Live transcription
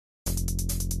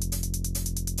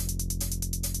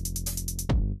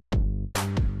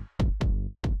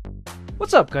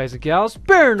What's up guys and gals,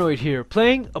 Baronoyed here,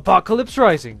 playing Apocalypse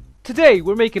Rising. Today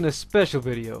we're making a special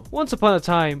video. Once upon a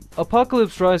time,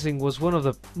 Apocalypse Rising was one of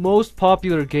the most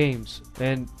popular games,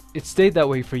 and it stayed that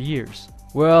way for years.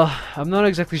 Well, I'm not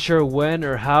exactly sure when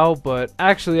or how, but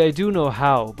actually I do know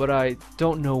how, but I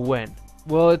don't know when.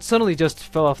 Well, it suddenly just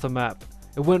fell off the map.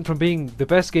 It went from being the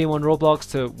best game on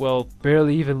Roblox to, well,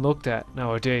 barely even looked at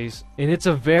nowadays. And it's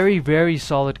a very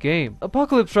solid game.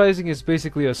 Apocalypse Rising is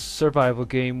basically a survival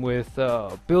game with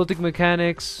building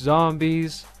mechanics,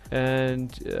 zombies,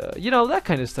 and you know, that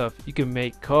kind of stuff. You can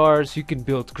make cars, you can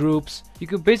build groups, you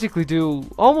can basically do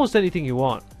almost anything you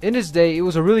want. In its day, it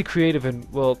was a really creative and,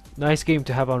 well, nice game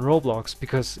to have on Roblox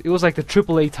because it was like the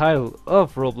AAA title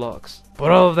of Roblox.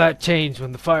 But all of that changed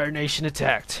when the Fire Nation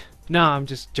attacked. Nah, I'm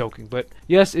just joking, but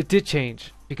yes, it did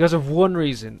change because of one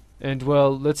reason. And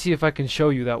well, let's see if I can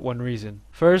show you that one reason.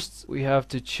 First, we have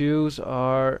to choose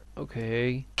our...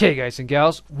 Okay, guys and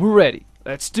gals, we're ready.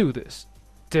 Let's do this.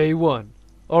 Day 1.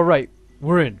 Alright,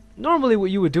 we're in. Normally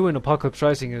what you would do in Apocalypse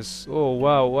Rising is... Oh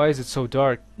wow, why is it so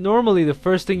dark? Normally the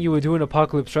first thing you would do in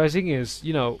Apocalypse Rising is,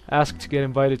 you know, ask to get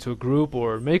invited to a group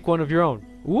or make one of your own.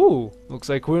 Ooh, looks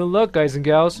like we're in luck, guys and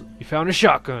gals. You found a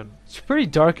shotgun. It's pretty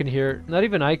dark in here. Not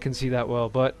even I can see that well,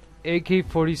 but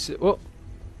AK-47... Oh!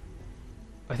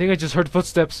 I think I just heard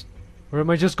footsteps. Or am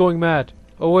I just going mad?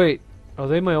 Oh wait, are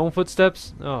they my own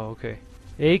footsteps? Oh, okay.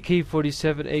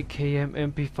 AK-47, AKM,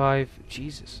 MP5...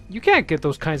 Jesus. You can't get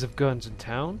those kinds of guns in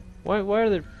town. Why are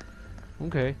there...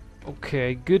 Okay.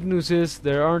 Okay, good news is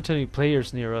there aren't any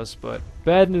players near us, but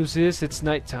bad news is it's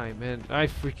nighttime, and I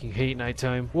freaking hate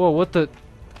nighttime. Whoa, what the...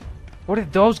 Where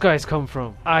did those guys come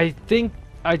from? I think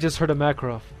I just heard a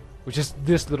Makarov, which is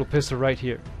this little pistol right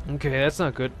here. Okay, that's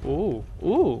not good.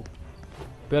 Ooh.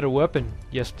 Better weapon.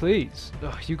 Yes, please.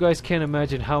 Ugh, you guys can't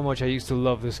imagine how much I used to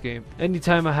love this game.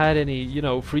 Anytime I had any, you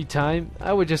know, free time,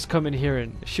 I would just come in here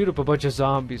and shoot up a bunch of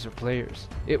zombies or players.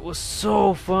 It was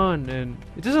so fun, and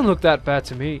it doesn't look that bad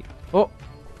to me. Oh,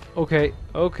 okay,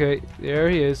 there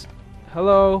he is.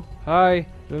 Hello, hi.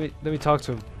 Let me talk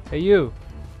to him. Hey, you.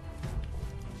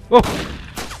 Oh,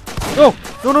 no.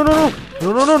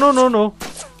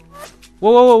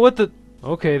 Whoa, what the?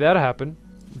 Okay, that happened.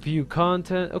 View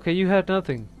content. Okay, you had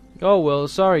nothing. Oh well,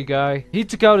 sorry guy. He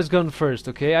took out his gun first,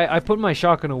 okay? I put my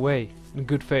shotgun away in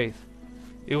good faith.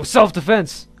 It was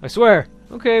self-defense, I swear.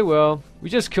 Okay, well, we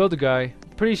just killed the guy.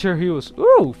 Pretty sure he was...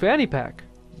 Ooh, fanny pack.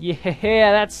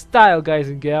 Yeah, that's style, guys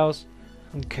and gals.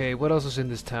 Okay, what else is in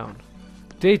this town?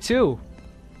 Day 2.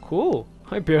 Cool.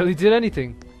 I barely did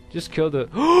anything. Just killed a...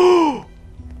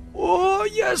 Oh,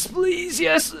 yes, please,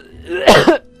 yes.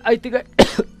 I think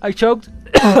I choked.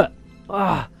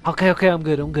 Okay, I'm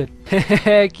good.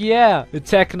 Heck yeah, the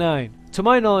Tech 9. To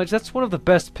my knowledge, that's one of the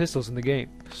best pistols in the game.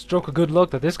 Stroke of good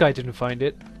luck that this guy didn't find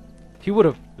it. He would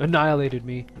have annihilated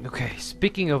me. Okay,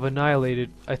 speaking of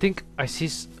annihilated, I think I see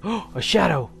a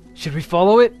shadow. Should we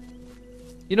follow it?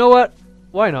 You know what?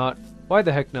 Why not? Why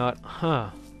the heck not? Huh.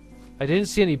 I didn't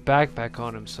see any backpack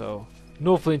on him, so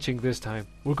no flinching this time.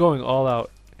 We're going all out.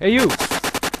 Hey you!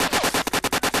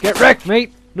 Get wrecked,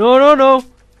 mate! No!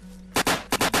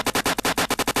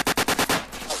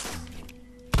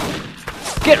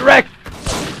 Get wrecked!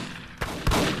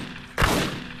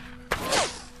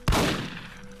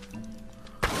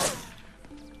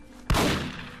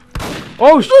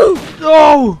 Oh shoot!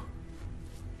 Oh!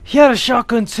 He had a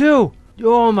shotgun too!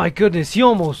 Oh my goodness, he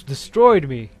almost destroyed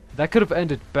me. That could have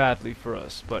ended badly for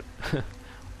us, but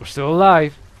we're still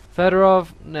alive. Fedorov?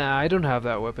 Nah, I don't have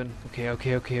that weapon.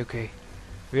 Okay.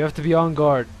 We have to be on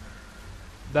guard.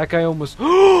 That guy almost...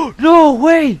 No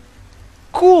way!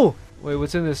 Cool! Wait,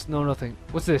 what's in this? No, nothing.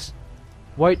 What's this?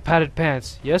 White padded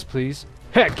pants. Yes, please.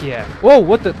 Heck yeah. Whoa,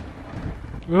 what the?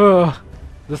 Ugh.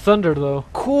 The thunder, though.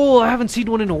 Cool, I haven't seen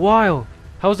one in a while.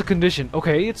 How's the condition?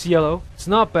 Okay, it's yellow. It's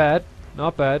not bad.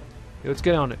 Not bad. Okay, let's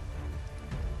get on it.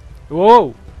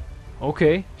 Whoa!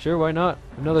 Okay, sure, why not?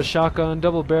 Another shotgun,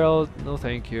 double barrel. No,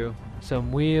 thank you.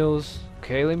 Some wheels.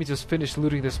 Okay, let me just finish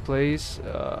looting this place.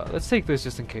 Let's take this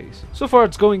just in case. So far,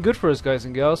 it's going good for us, guys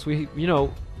and gals. We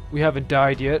haven't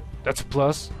died yet. That's a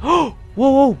plus.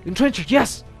 Whoa! Entrencher,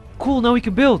 yes! Cool, now we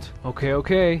can build.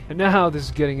 Okay. And now this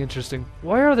is getting interesting.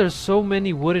 Why are there so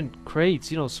many wooden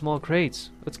crates? You know, small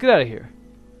crates. Let's get out of here.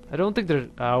 I don't think there's...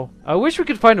 Ow. I wish we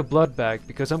could find a blood bag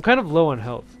because I'm kind of low on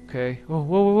health. Okay.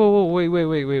 Whoa.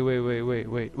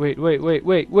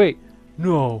 Wait.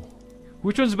 No.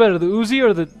 Which one's better, the Uzi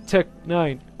or the Tech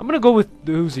 9? I'm gonna go with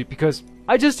the Uzi because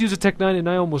I just used a Tech 9 and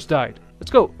I almost died.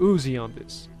 Let's go Uzi on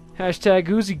this. Hashtag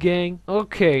Uzi gang.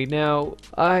 Okay, now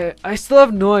I still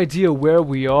have no idea where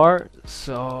we are.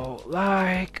 So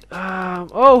like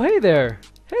oh hey there.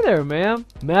 Hey there, ma'am.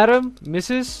 Madam,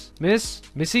 Mrs., Miss,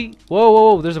 Missy. Whoa,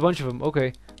 whoa, whoa, there's a bunch of them.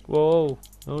 Okay. Whoa.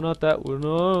 No, not that one.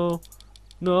 No.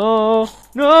 No.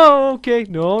 No. Okay.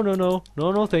 No, no, no.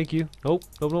 No, no, thank you. Nope.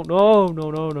 No, no, no,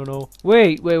 no, no, no, no.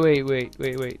 Wait, wait, wait, wait,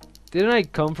 wait, wait. Didn't I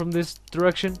come from this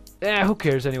direction? Who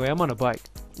cares anyway? I'm on a bike.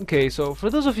 Okay, so for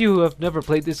those of you who have never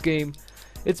played this game,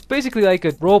 it's basically like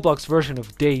a Roblox version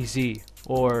of DayZ.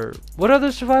 Or what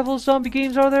other survival zombie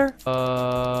games are there?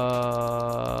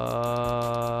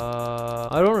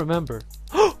 I don't remember.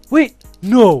 Wait,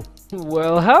 no.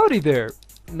 Well, howdy there.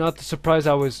 Not the surprise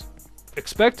I was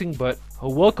expecting, but a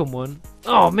welcome one.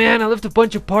 Oh man, I left a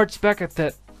bunch of parts back at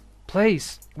that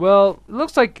place. Well, it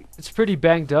looks like it's pretty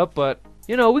banged up, but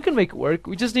you know, we can make it work.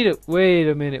 We just need to... Wait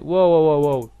a minute. Whoa, whoa, whoa,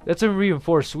 whoa. That's a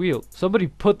reinforced wheel. Somebody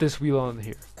put this wheel on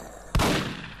here.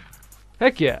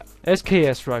 Heck yeah.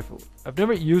 SKS rifle. I've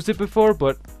never used it before,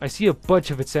 but I see a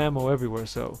bunch of its ammo everywhere,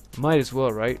 so might as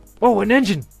well, right? Oh, an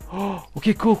engine! Oh,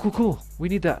 okay, cool, cool, cool. We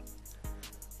need that.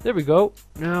 There we go.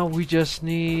 Now we just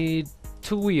need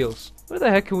 2 wheels. Where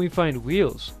the heck can we find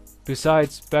wheels?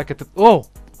 Besides back at the... Oh!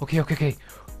 Okay, okay, okay.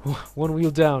 1 wheel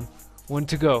down. 1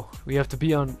 to go. We have to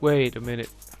be on... Wait a minute.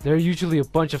 There are usually a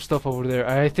bunch of stuff over there.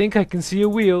 I think I can see a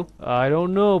wheel. I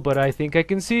don't know, but I think I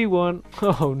can see one.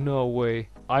 Oh, no way.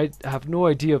 I have no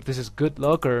idea if this is good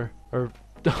luck or and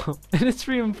it's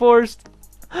reinforced.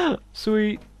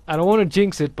 Sweet. I don't want to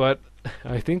jinx it, but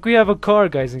I think we have a car,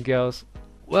 guys and gals.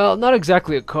 Well, not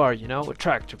exactly a car, you know, a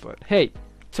tractor, but hey,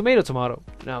 tomato, tomato.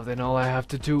 Now then, all I have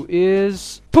to do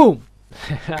is boom.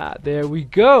 There we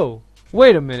go.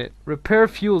 Wait a minute. Repair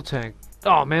fuel tank.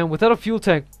 Oh man, without a fuel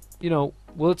tank, you know,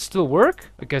 will it still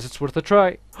work? I guess it's worth a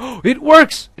try. It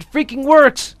works! It freaking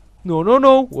works! No, no,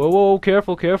 no. Whoa, whoa,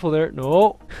 careful, careful there.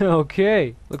 No.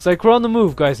 Okay. Looks like we're on the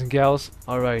move, guys and gals.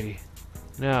 Alrighty.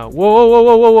 Now, whoa, whoa, whoa,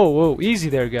 whoa, whoa, whoa, whoa. Easy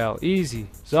there, gal. Easy.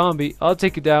 Zombie, I'll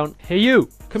take you down. Hey, you.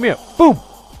 Come here. Boom.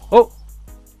 Oh.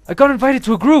 I got invited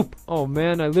to a group. Oh,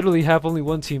 man, I literally have only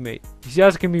one teammate. He's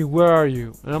asking me, where are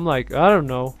you? And I'm like, I don't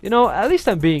know. You know, at least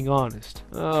I'm being honest.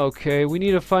 Okay, we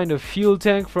need to find a fuel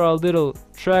tank for our little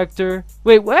tractor.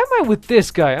 Wait, why am I with this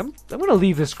guy? I'm gonna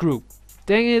leave this group.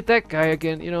 Dang it, that guy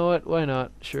again. You know what? Why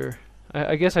not? Sure.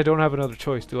 I guess I don't have another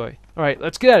choice, do I? Alright,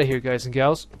 let's get out of here, guys and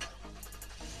gals.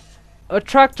 A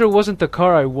tractor wasn't the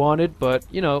car I wanted, but,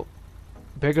 you know,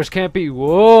 beggars can't be... Whoa,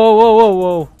 whoa, whoa,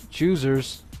 whoa.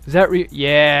 Choosers. Is that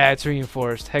Yeah, it's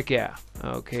reinforced. Heck yeah.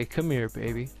 Okay, come here,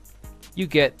 baby. You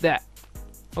get that.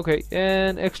 Okay,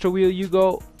 and extra wheel, you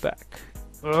go back.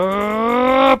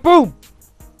 Boom!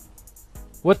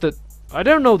 What the... I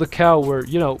don't know the cow were,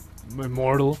 you know,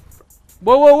 immortal.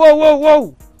 Whoa, whoa, whoa, whoa,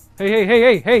 whoa! Hey, hey, hey,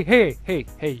 hey, hey, hey, hey,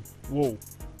 hey, whoa.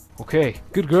 Okay,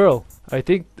 good girl. I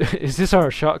think... Is this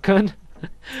our shotgun?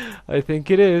 I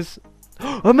think it is.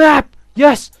 A map!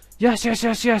 Yes! Yes, yes,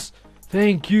 yes, yes!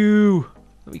 Thank you!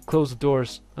 Let me close the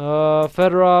doors.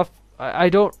 Fedorov, I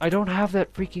don't have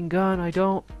that freaking gun. I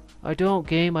don't,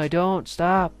 game, I don't.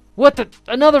 Stop. What the?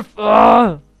 Another...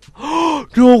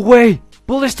 No way!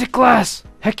 Ballistic glass!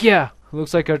 Heck yeah!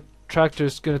 Looks like our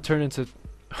tractor's gonna turn into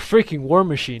a freaking war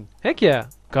machine. Heck yeah.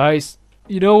 Guys,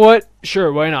 you know what?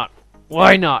 Sure, why not?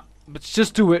 Why not? Let's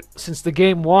just do it, since the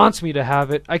game wants me to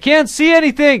have it. I can't see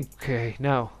anything! Okay,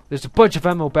 now, there's a bunch of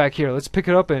ammo back here. Let's pick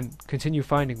it up and continue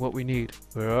finding what we need.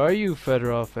 Where are you,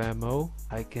 Fedorov ammo?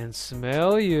 I can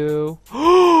smell you.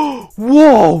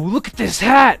 Whoa! Look at this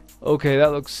hat! Okay,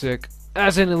 that looks sick.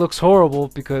 As in, it looks horrible,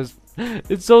 because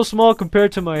it's so small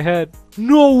compared to my head.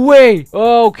 No way!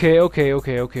 Okay.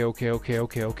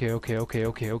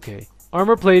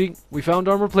 Armor plating. We found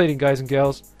armor plating, guys and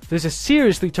gals. This is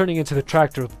seriously turning into the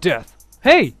tractor of death.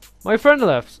 Hey! My friend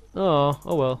left. Oh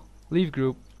well. Leave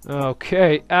group.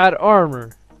 Okay, add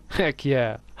armor. Heck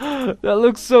yeah. That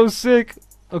looks so sick.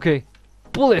 Okay,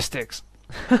 ballistics.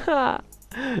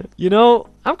 You know,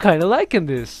 I'm kind of liking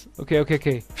this.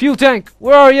 Okay. Fuel tank,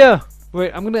 where are ya?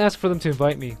 Wait, I'm gonna ask for them to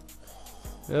invite me.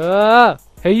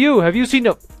 Hey you, have you seen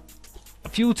a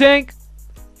fuel tank?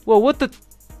 Whoa, what the?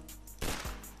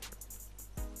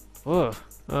 Ugh.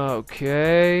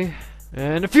 Okay.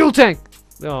 And a fuel tank!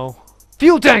 No.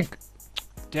 Fuel tank!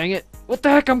 Dang it. What the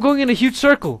heck? I'm going in a huge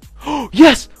circle.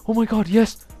 Yes! Oh my god,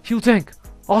 yes! Fuel tank!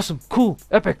 Awesome, cool,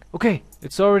 epic. Okay.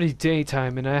 It's already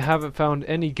daytime and I haven't found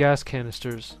any gas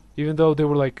canisters. Even though they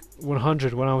were like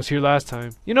 100 when I was here last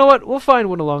time. You know what? We'll find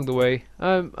one along the way.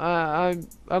 I'm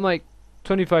like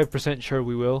 25% sure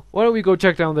we will. Why don't we go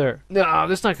check down there? No,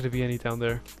 there's not going to be any down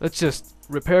there. Let's just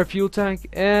repair fuel tank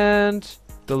and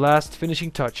the last finishing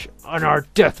touch on our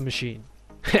death machine.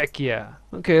 Heck yeah.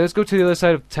 Okay, let's go to the other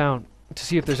side of town to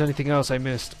see if there's anything else I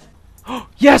missed.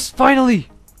 Yes, finally!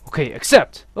 Okay,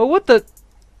 accept. Oh, what the?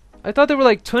 I thought there were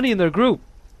like 20 in their group.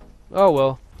 Oh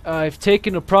well. I've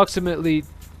taken approximately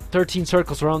 13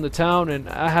 circles around the town and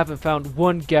I haven't found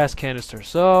one gas canister.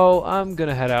 So I'm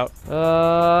gonna head out.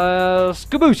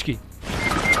 Skabooshki.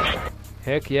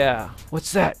 Heck yeah.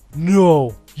 What's that?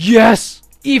 No. Yes!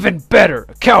 Even better!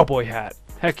 A cowboy hat.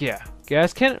 Heck yeah.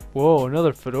 Gas can? Whoa,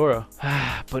 another fedora.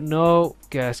 But no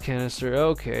gas canister.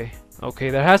 Okay.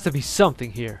 Okay, there has to be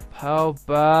something here. How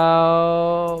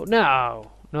about...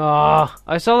 No. Nah.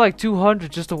 I saw like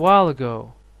 200 just a while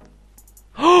ago.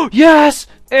 Oh, yes!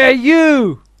 Hey,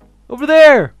 you! Over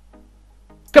there!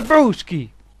 Kabrooski!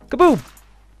 Kaboom!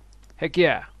 Heck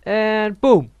yeah. And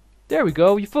boom. There we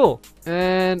go, you're full.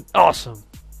 And awesome.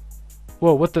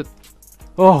 Whoa, what the...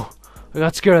 Oh, I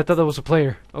got scared. I thought that was a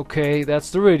player. Okay,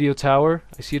 that's the radio tower.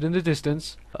 I see it in the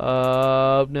distance.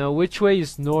 Now which way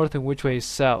is north and which way is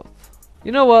south?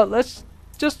 You know what? Let's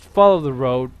just follow the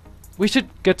road. We should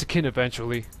get to Kin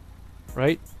eventually.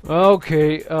 Right?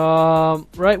 Okay,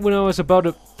 right when I was about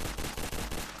to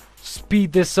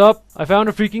speed this up, I found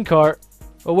a freaking car.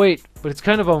 Oh wait, but it's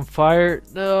kind of on fire.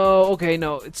 No, okay,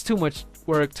 no, it's too much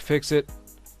work to fix it.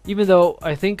 Even though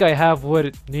I think I have what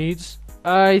it needs.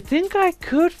 I think I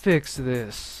could fix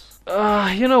this.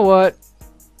 You know what?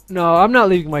 No, I'm not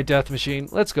leaving my death machine.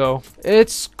 Let's go.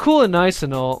 It's cool and nice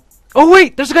and all. Oh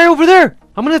wait, there's a guy over there!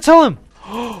 I'm gonna tell him.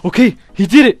 Okay, he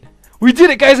did it! We did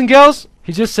it, guys and gals!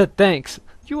 He just said thanks.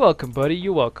 You're welcome, buddy,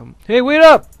 you're welcome. Hey, wait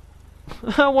up!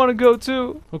 I wanna go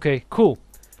too. Okay, cool.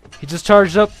 He just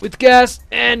charged up with gas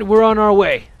and we're on our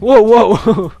way. Whoa,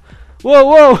 whoa! Whoa,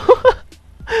 whoa!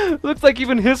 Looks like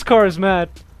even his car is mad.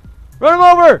 Run him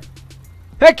over!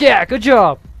 Heck yeah, good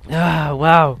job! Ah,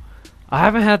 wow. I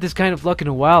haven't had this kind of luck in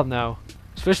a while now.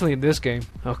 Especially in this game.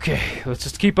 Okay, let's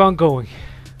just keep on going.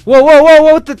 Whoa, whoa, whoa,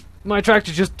 what the... My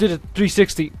tractor just did a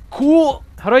 360. Cool!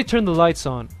 How do I turn the lights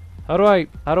on? How do I...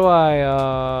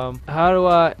 Whoa,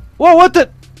 what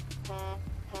the...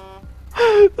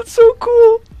 That's so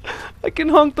cool! I can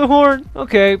honk the horn.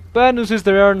 Okay, bad news is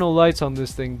there are no lights on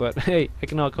this thing, but hey, I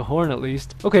can honk a horn at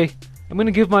least. Okay, I'm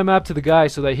gonna give my map to the guy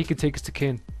so that he can take us to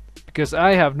Kin. Because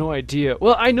I have no idea.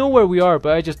 Well, I know where we are,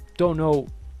 but I just don't know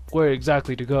where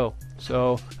exactly to go.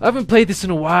 So, I haven't played this in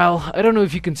a while. I don't know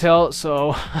if you can tell,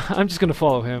 so I'm just gonna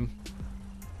follow him.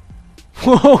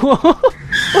 Whoa!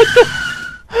 What the?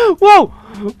 Whoa!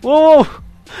 Whoa!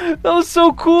 That was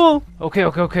so cool! Okay,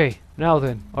 okay, okay. Now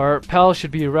then, our pal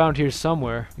should be around here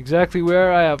somewhere. Exactly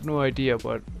where, I have no idea,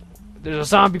 but there's a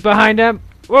zombie behind him.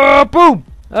 Whoa, boom!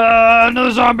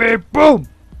 Another zombie, boom!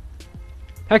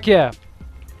 Heck yeah.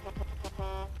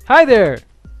 Hi there!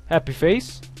 Happy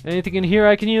face. Anything in here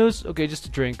I can use? Okay, just a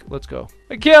drink. Let's go.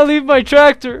 I can't leave my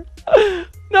tractor!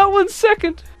 Not 1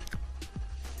 second!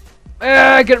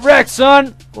 Get wrecked,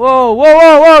 son! Whoa, whoa,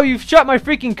 whoa, whoa! You shot my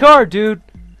freaking car, dude!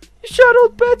 You shot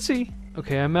old Betsy!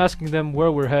 Okay, I'm asking them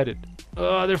where we're headed.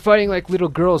 They're fighting like little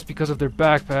girls because of their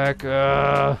backpack.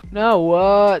 Now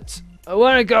what? I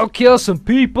wanna go kill some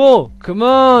people! Come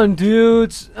on,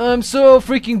 dudes! I'm so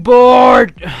freaking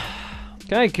bored!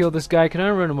 Can I kill this guy? Can I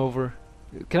run him over?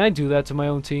 Can I do that to my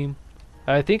own team?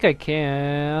 I think I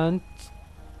can't.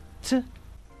 Oh,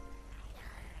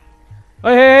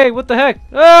 hey, hey, what the heck?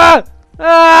 Ah!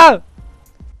 Ah!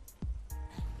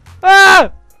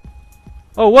 Ah!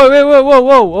 Oh, whoa, wait, whoa, whoa,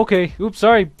 whoa. Okay. Oops,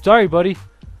 sorry, buddy.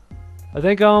 I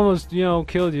think I almost,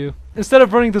 killed you. Instead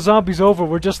of running the zombies over,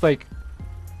 we're just like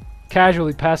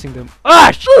casually passing them.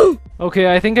 Ah!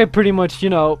 Okay, I think I pretty much,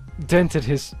 dented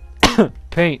his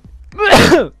paint.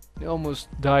 He almost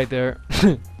died there.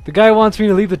 The guy wants me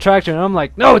to leave the tractor, and I'm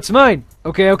like, no, it's mine.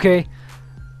 Okay, okay.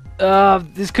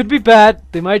 This could be bad.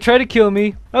 They might try to kill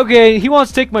me. Okay, he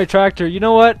wants to take my tractor. You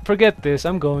know what? Forget this.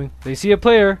 I'm going. They see a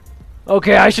player.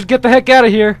 Okay, I should get the heck out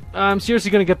of here. I'm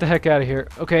seriously gonna get the heck out of here.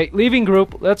 Okay, leaving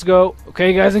group. Let's go.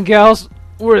 Okay, guys and gals,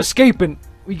 we're escaping.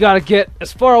 We gotta get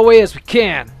as far away as we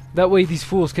can. That way these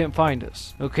fools can't find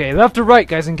us. Okay, left or right,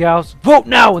 guys and gals? Vote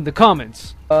now in the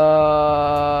comments.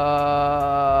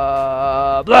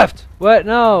 Left. What?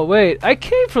 No, wait. I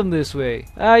came from this way.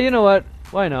 You know what?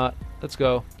 Why not? Let's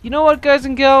go. You know what, guys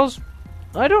and gals?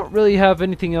 I don't really have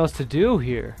anything else to do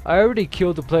here. I already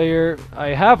killed the player. I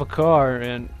have a car,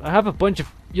 and I have a bunch of,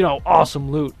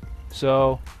 awesome loot.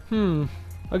 So, I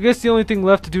guess the only thing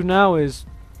left to do now is,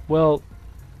 well,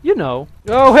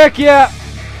 Oh, heck yeah!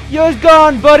 You're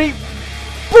gone, buddy!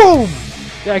 Boom!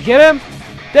 Did I get him?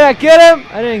 Did I get him?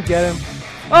 I didn't get him.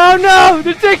 Oh no!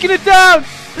 They're taking it down!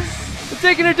 They're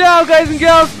taking it down, guys and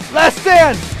gals! Last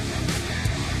stand!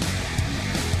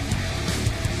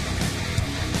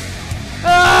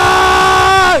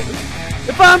 Ah!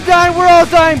 If I'm dying, we're all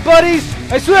dying, buddies!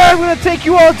 I swear I'm gonna take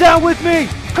you all down with me!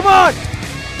 Come on!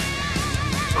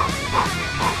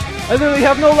 I literally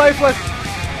have no life left.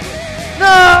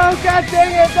 No! God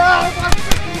dang it! No!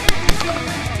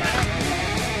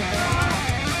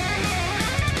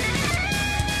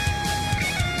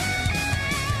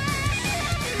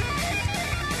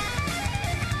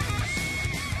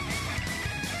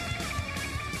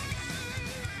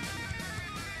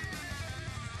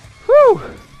 Whew!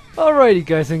 Alrighty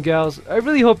guys and gals, I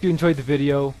really hope you enjoyed the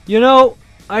video. You know,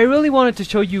 I really wanted to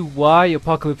show you why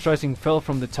Apocalypse Rising fell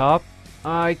from the top.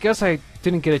 I guess I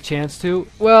didn't get a chance to.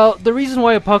 Well, the reason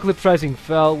why Apocalypse Rising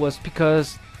fell was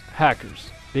because hackers.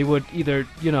 They would either,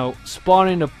 you know, spawn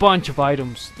in a bunch of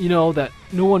items, you know, that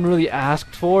no one really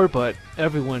asked for, but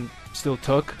everyone still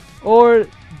took. Or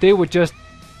they would just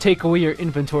take away your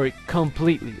inventory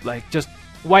completely, like just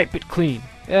wipe it clean.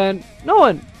 And no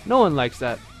one likes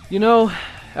that. You know,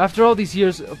 after all these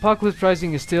years, Apocalypse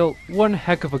Rising is still one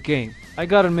heck of a game. I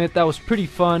gotta admit, that was pretty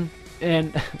fun,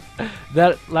 and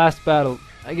that last battle,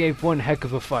 I gave one heck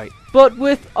of a fight. But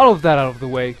with all of that out of the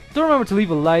way, don't remember to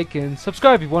leave a like and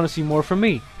subscribe if you want to see more from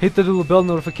me. Hit the little bell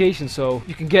notification so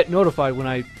you can get notified when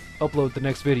I upload the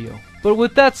next video. But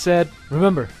with that said,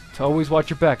 remember to always watch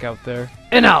your back out there,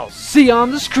 and I'll see you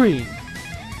on the screen!